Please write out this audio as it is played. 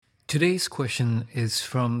Today's question is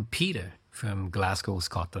from Peter from Glasgow,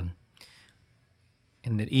 Scotland.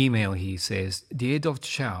 In the email, he says, Dear Dr.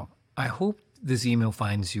 Chow, I hope this email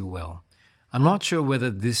finds you well. I'm not sure whether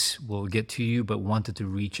this will get to you, but wanted to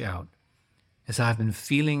reach out, as I've been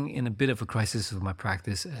feeling in a bit of a crisis of my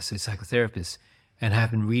practice as a psychotherapist and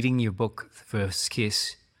have been reading your book, First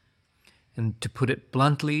Kiss. And to put it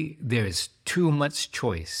bluntly, there is too much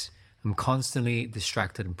choice. I'm constantly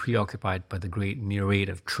distracted and preoccupied by the great myriad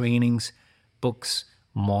of trainings, books,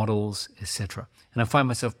 models, etc. And I find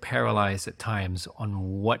myself paralyzed at times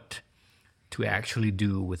on what to actually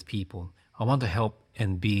do with people. I want to help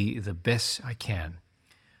and be the best I can.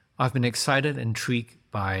 I've been excited and intrigued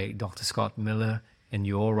by Dr. Scott Miller and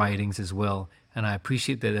your writings as well, and I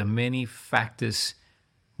appreciate that there are many factors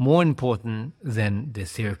more important than the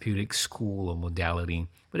therapeutic school or modality,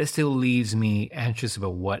 but it still leaves me anxious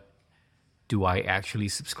about what do I actually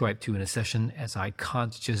subscribe to in a session, as I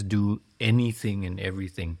can't just do anything and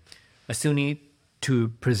everything. I still need to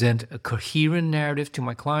present a coherent narrative to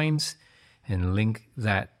my clients and link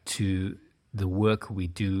that to the work we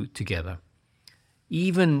do together.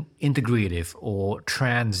 Even integrative or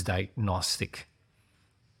trans-diagnostic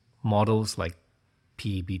models like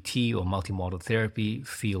PBT or multimodal therapy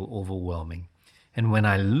feel overwhelming. And when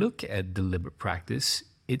I look at deliberate practice,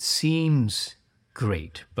 it seems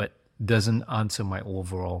great, but doesn't answer my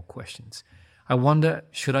overall questions. I wonder,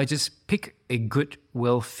 should I just pick a good,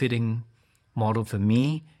 well-fitting model for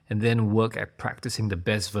me and then work at practicing the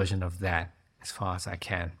best version of that as far as I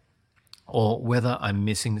can? Or whether I'm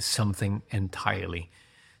missing something entirely.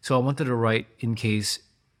 So I wanted to write in case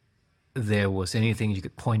there was anything you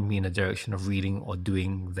could point me in the direction of reading or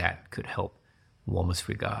doing that could help. Warmest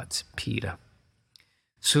regards, Peter.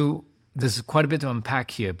 So there's quite a bit to unpack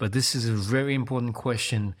here, but this is a very important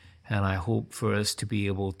question, and I hope for us to be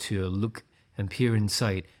able to look and peer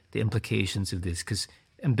inside the implications of this, because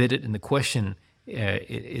embedded in the question,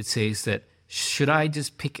 it says that, should I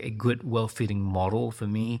just pick a good, well-fitting model for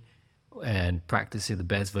me and practice the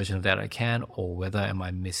best version of that I can, or whether am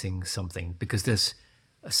I missing something? Because there's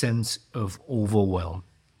a sense of overwhelm.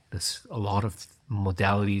 There's a lot of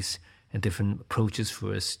modalities and different approaches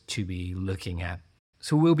for us to be looking at.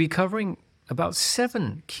 So we'll be covering about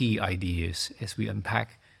 7 key ideas as we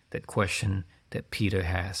unpack that question that Peter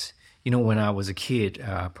has. You know, when I was a kid,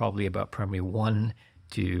 probably about primary 1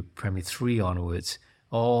 to primary 3 onwards,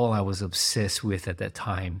 all I was obsessed with at that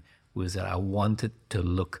time was that I wanted to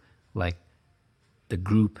look like the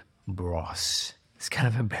group Bros. It's kind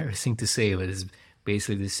of embarrassing to say, but it's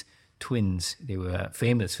basically these twins. They were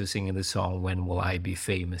famous for singing the song, When Will I Be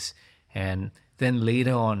Famous? And then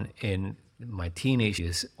later on in my teenage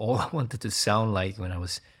years, all I wanted to sound like when I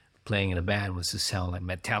was playing in a band was to sound like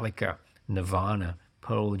Metallica, Nirvana,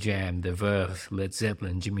 Pearl Jam, The Verve, Led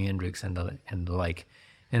Zeppelin, Jimi Hendrix, and the like.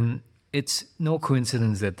 And it's no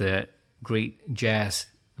coincidence that the great jazz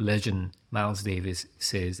legend Miles Davis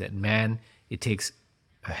says that, man, it takes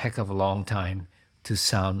a heck of a long time to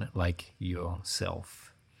sound like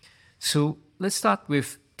yourself. So let's start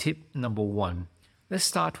with tip number 1. Let's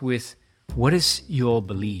start with, what is your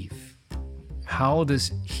belief? How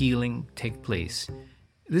does healing take place?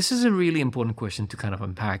 This is a really important question to kind of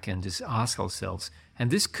unpack and just ask ourselves. And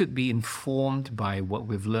this could be informed by what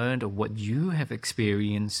we've learned or what you have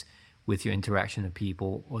experienced with your interaction with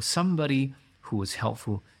people or somebody who was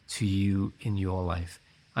helpful to you in your life.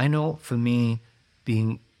 I know for me,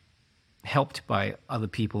 being helped by other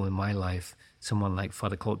people in my life, someone like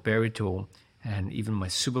Father Claude Berito and even my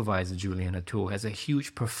supervisor, Juliana To, has a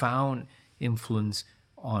huge, profound influence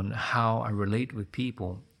on how I relate with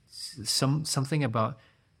people. Something about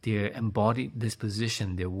their embodied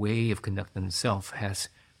disposition, their way of conducting themselves has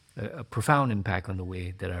a profound impact on the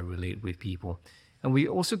way that I relate with people. And we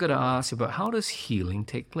also got to ask about, how does healing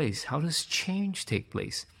take place? How does change take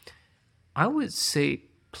place? I would say,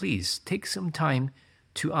 please take some time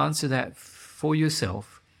to answer that for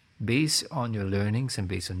yourself based on your learnings and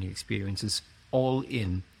based on your experiences, all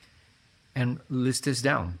in, and list this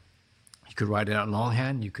down. You could write it out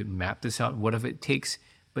longhand, you could map this out, whatever it takes,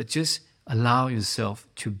 but just allow yourself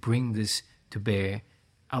to bring this to bear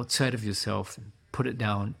outside of yourself and put it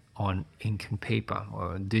down on ink and paper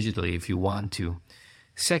or digitally if you want to.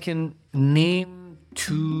 Second, name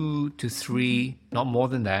 2 to 3, not more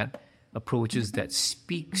than that, approaches that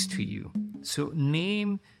speaks to you. So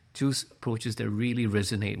name 2 approaches that really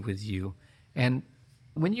resonate with you. And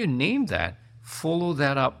when you name that, follow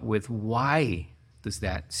that up with, why does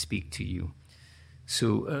that speak to you?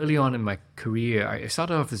 So early on in my career, I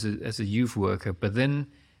started off as a youth worker, but then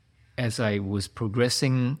as I was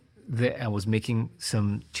progressing, I was making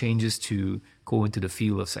some changes to go into the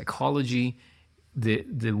field of psychology.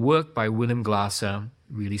 The work by William Glasser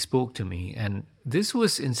really spoke to me. And this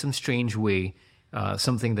was, in some strange way,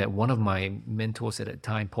 something that one of my mentors at that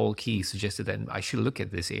time, Paul Key, suggested that I should look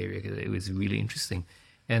at this area because it was really interesting.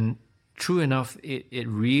 And true enough, it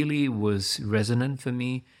really was resonant for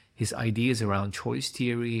me. His ideas around choice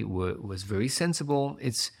theory was very sensible.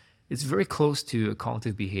 It's very close to a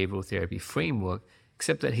cognitive behavioral therapy framework,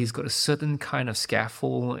 except that he's got a certain kind of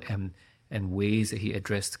scaffold and ways that he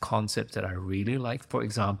addressed concepts that I really like. For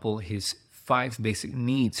example, his 5 basic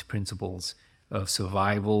needs principles of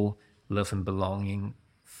survival, love and belonging,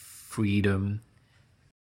 freedom,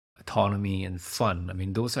 autonomy, and fun. I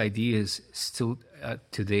mean, those ideas still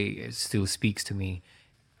today, it still speaks to me.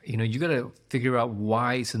 You got to figure out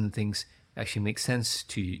why certain things actually make sense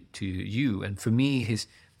to you. And for me, his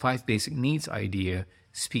 5 basic needs idea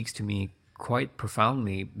speaks to me quite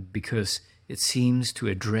profoundly because it seems to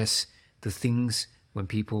address the things when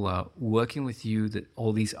people are working with you, that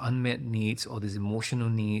all these unmet needs, all these emotional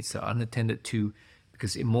needs are unattended to,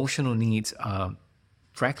 because emotional needs are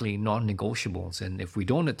frankly non-negotiables. And if we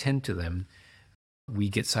don't attend to them, we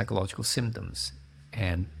get psychological symptoms.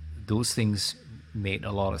 And those things made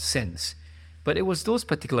a lot of sense. But it was those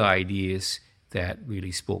particular ideas that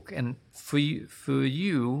really spoke. And for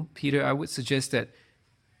you, Peter, I would suggest that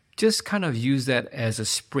just kind of use that as a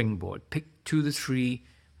springboard. Pick 2 to 3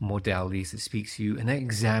 modalities that speaks to you and then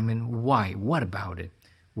examine why. What about it?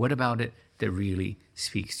 What about it that really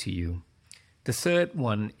speaks to you? The third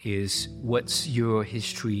one is, what's your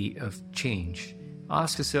history of change?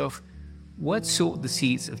 Ask yourself, what sowed the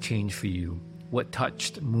seeds of change for you? What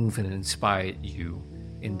touched, moved, and inspired you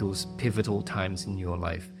in those pivotal times in your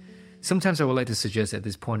life? Sometimes I would like to suggest at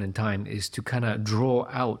this point in time is to kind of draw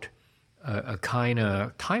out a kind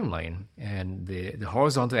of timeline. And the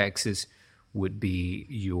horizontal axis would be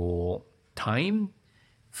your time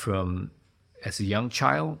from as a young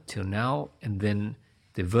child till now, and then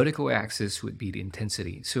the vertical axis would be the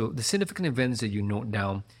intensity. So the significant events that you note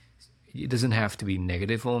down, it doesn't have to be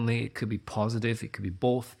negative only, it could be positive, it could be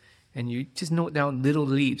both. And you just note down little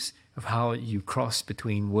leaps of how you cross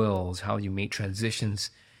between worlds, how you make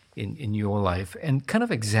transitions in your life, and kind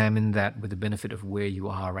of examine that with the benefit of where you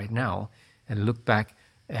are right now, and look back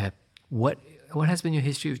at what has been your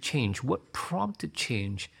history of change, what prompted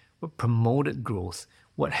change, what promoted growth,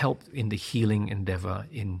 what helped in the healing endeavor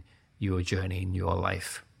in your journey in your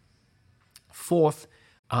life. Fourth,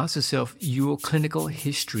 ask yourself your clinical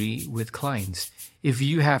history with clients. If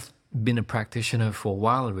you have been a practitioner for a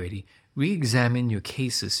while already, re-examine your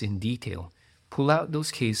cases in detail. Pull out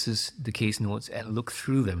those cases, the case notes, and look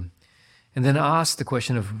through them. And then ask the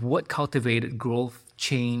question of what cultivated growth,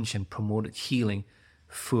 change, and promoted healing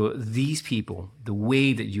for these people, the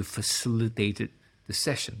way that you facilitated the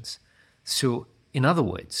sessions. So, in other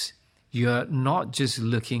words, you're not just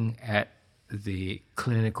looking at the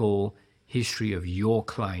clinical history of your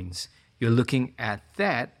clients. You're looking at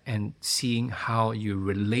that and seeing how you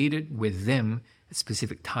related with them at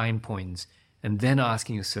specific time points, and then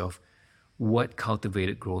asking yourself, what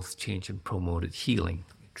cultivated growth, change, and promoted healing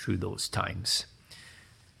through those times?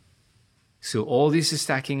 So all this is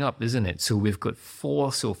stacking up, isn't it? So we've got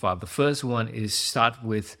 4 so far. The first one is start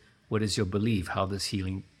with, what is your belief? How does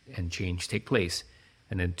healing and change take place?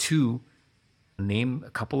 And then 2, name a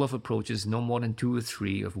couple of approaches, no more than 2 or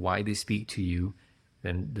 3, of why they speak to you.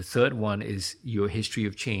 Then the third one is your history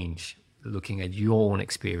of change, looking at your own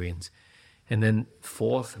experience. And then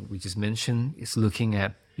 4th, we just mentioned, is looking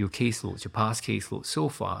at your caseloads, your past caseloads so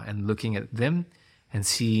far, and looking at them and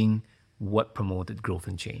seeing what promoted growth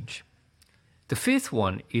and change. The 5th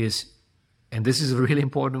one is, and this is a really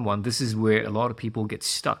important one, this is where a lot of people get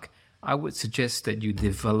stuck. I would suggest that you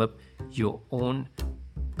develop your own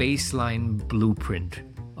baseline blueprint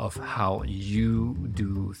of how you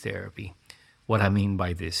do therapy. What I mean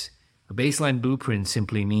by this, a baseline blueprint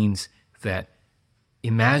simply means that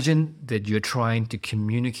imagine that you're trying to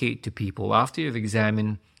communicate to people after you've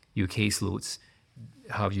examined your caseloads,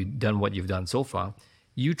 how you've done what you've done so far.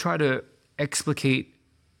 You try to explicate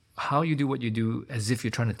how you do what you do as if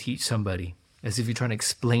you're trying to teach somebody, as if you're trying to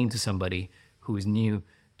explain to somebody who is new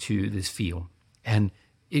to this field. And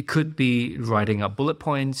it could be writing up bullet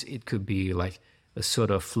points, it could be like a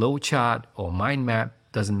sort of flow chart or mind map,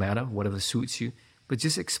 doesn't matter, whatever suits you, but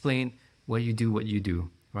just explain why you do what you do,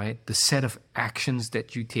 right? The set of actions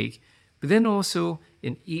that you take. But then also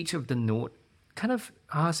in each of the note, kind of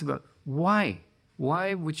ask about why.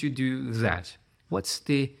 Why would you do that? What's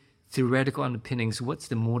the theoretical underpinnings? What's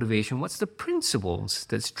the motivation? What's the principles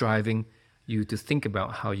that's driving you to think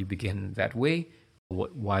about how you begin that way?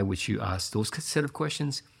 Why would you ask those set of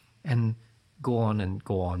questions? And go on and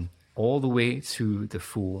go on all the way through the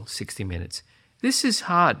full 60 minutes. This is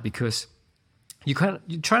hard because you're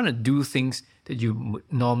trying to do things that you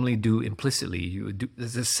normally do implicitly.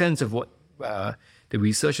 There's a sense of what the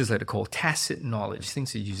researchers like to call tacit knowledge,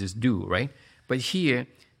 things that you just do, right? But here,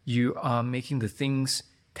 you are making the things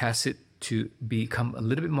tacit to become a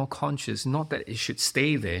little bit more conscious, not that it should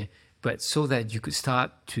stay there, but so that you could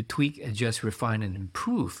start to tweak, adjust, refine, and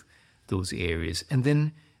improve those areas. And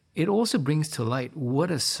then it also brings to light what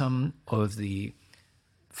are some of the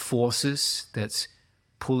forces that's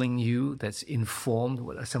pulling you, that's informed,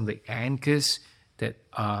 what are some of the anchors that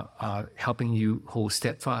are helping you hold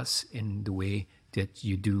steadfast in the way that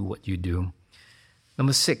you do what you do.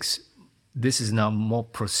 Number 6, this is now more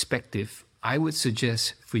prospective. I would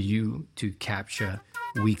suggest for you to capture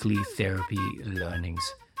weekly therapy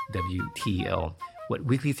learnings, WTL. What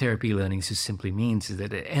weekly therapy learnings just simply means is that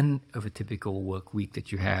at the end of a typical work week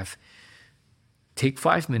that you have, take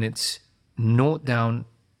 5 minutes, note down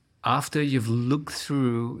after you've looked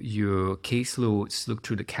through your caseloads, look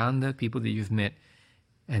through the calendar, people that you've met,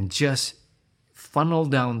 and just funnel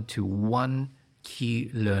down to one key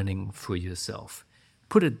learning for yourself.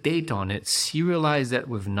 Put a date on it, serialize that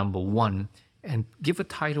with number 1, and give a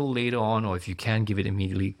title later on, or if you can give it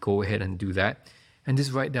immediately, go ahead and do that. And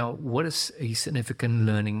just write down what is a significant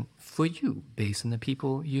learning for you based on the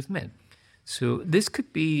people you've met. So this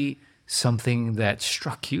could be something that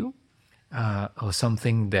struck you, or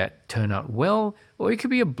something that turned out well, or it could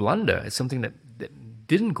be a blunder. It's something that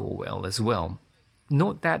didn't go well as well.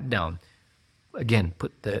 Note that down. Again,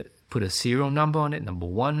 put a serial number on it, number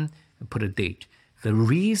 1, and put a date. The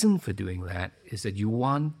reason for doing that is that you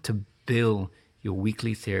want to build your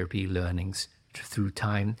weekly therapy learnings through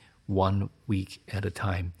time, 1 week at a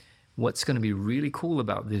time. What's going to be really cool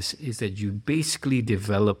about this is that you basically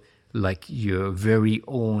develop like your very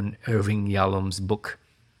own Irving Yalom's book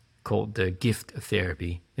called The Gift of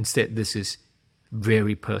Therapy. Instead, this is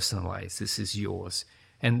very personalized. This is yours.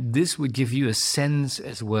 And this would give you a sense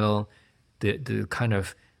as well, the kind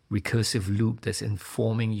of recursive loop that's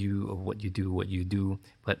informing you of what you do.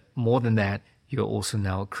 But more than that, you're also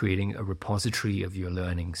now creating a repository of your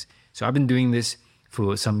learnings. So I've been doing this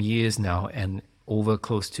for some years now, and over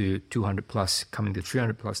close to 200 plus, coming to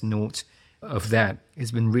 300 plus notes of that.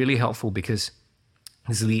 It's been really helpful because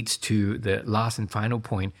this leads to the last and final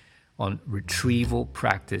point on retrieval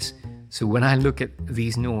practice. So when I look at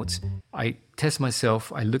these notes, I test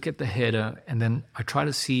myself, I look at the header, and then I try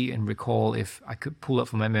to see and recall if I could pull up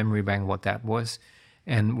from my memory bank what that was.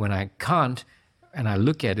 And when I can't, and I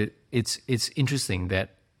look at it, it's interesting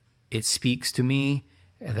that it speaks to me,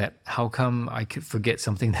 that how come I could forget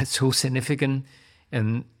something that's so significant.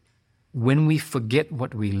 And when we forget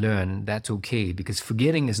what we learn, that's okay, because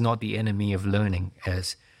forgetting is not the enemy of learning,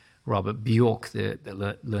 as Robert Bjork,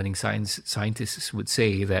 the learning scientist, would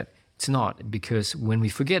say, that it's not, because when we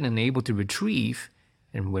forget and able to retrieve,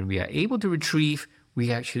 and when we are able to retrieve,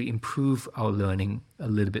 we actually improve our learning a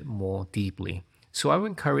little bit more deeply. So I would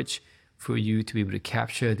encourage for you to be able to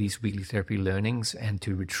capture these weekly therapy learnings and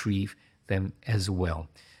to retrieve them as well.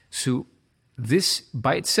 So this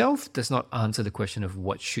by itself does not answer the question of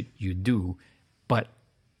what should you do, but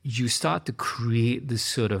you start to create this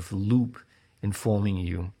sort of loop informing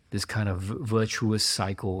you, this kind of virtuous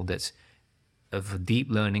cycle that's of a deep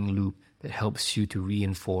learning loop that helps you to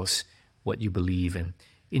reinforce what you believe in.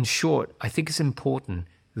 In short, I think it's important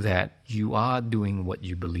that you are doing what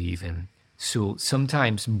you believe in. So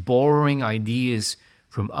sometimes borrowing ideas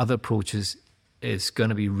from other approaches is going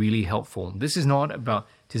to be really helpful. This is not about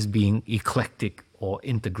just being eclectic or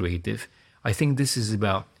integrative. I think this is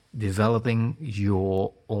about developing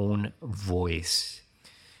your own voice.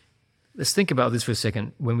 Let's think about this for a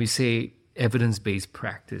second. When we say evidence-based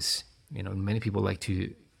practice, many people like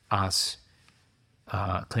to ask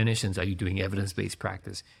clinicians, are you doing evidence-based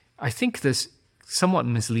practice? I think this somewhat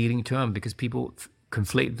misleading term because people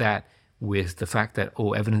conflate that with the fact that,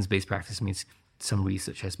 evidence-based practice means some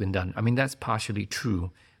research has been done. I mean, that's partially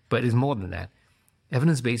true, but it's more than that.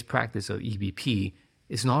 Evidence-based practice, or EBP,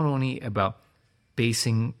 is not only about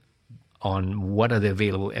basing on what are the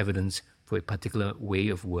available evidence for a particular way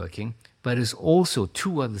of working, but it's also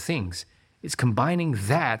 2 other things. It's combining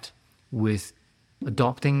that with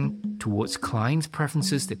adopting towards clients'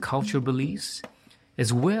 preferences, their cultural beliefs,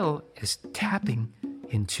 as well as tapping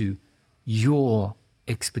into your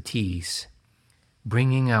expertise,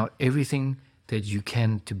 bringing out everything that you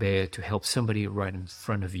can to bear to help somebody right in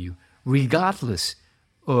front of you, regardless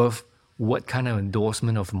of what kind of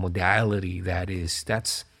endorsement of modality that is.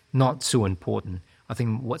 That's not so important. I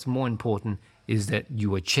think what's more important is that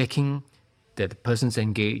you are checking that the person's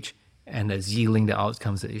engaged and that's yielding the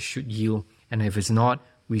outcomes that it should yield. And if it's not,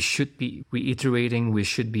 we should be reiterating, we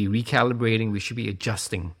should be recalibrating, we should be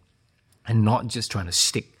adjusting, and not just trying to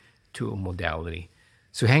stick to a modality.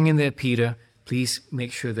 So hang in there, Peter. Please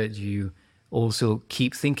make sure that you also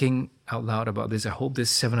keep thinking out loud about this. I hope these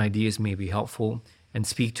 7 ideas may be helpful, and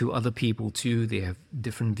speak to other people too. They have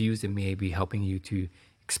different views that may be helping you to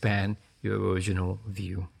expand your original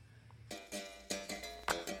view.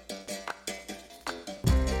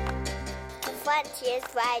 Frontiers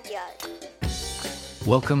Radio.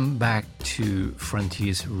 Welcome back to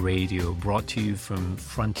Frontiers Radio, brought to you from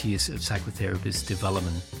Frontiers of Psychotherapist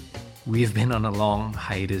Development. We have been on a long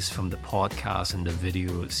hiatus from the podcast and the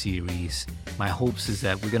video series. My hopes is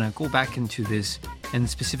that we're going to go back into this, and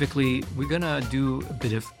specifically, we're going to do a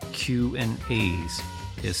bit of Q&As.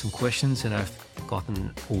 There's some questions that I've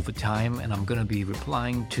gotten over time, and I'm going to be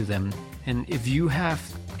replying to them. And if you have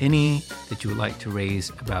any that you would like to raise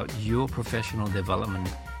about your professional development,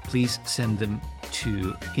 please send them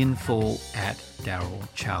to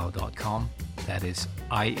info@darylchow.com. That is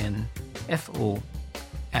info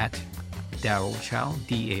at darylchow,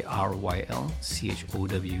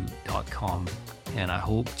 DARYLCHOW.com. And I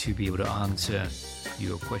hope to be able to answer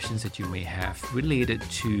your questions that you may have related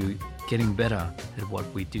to getting better at what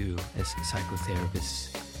we do as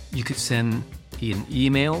psychotherapists. You could send an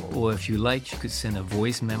email, or if you like, you could send a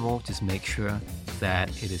voice memo. Just make sure that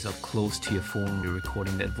it is up close to your phone. You're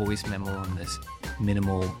recording that voice memo, and there's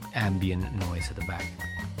minimal ambient noise at the back.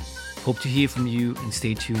 Hope to hear from you, and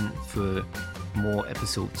stay tuned for more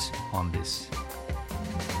episodes on this.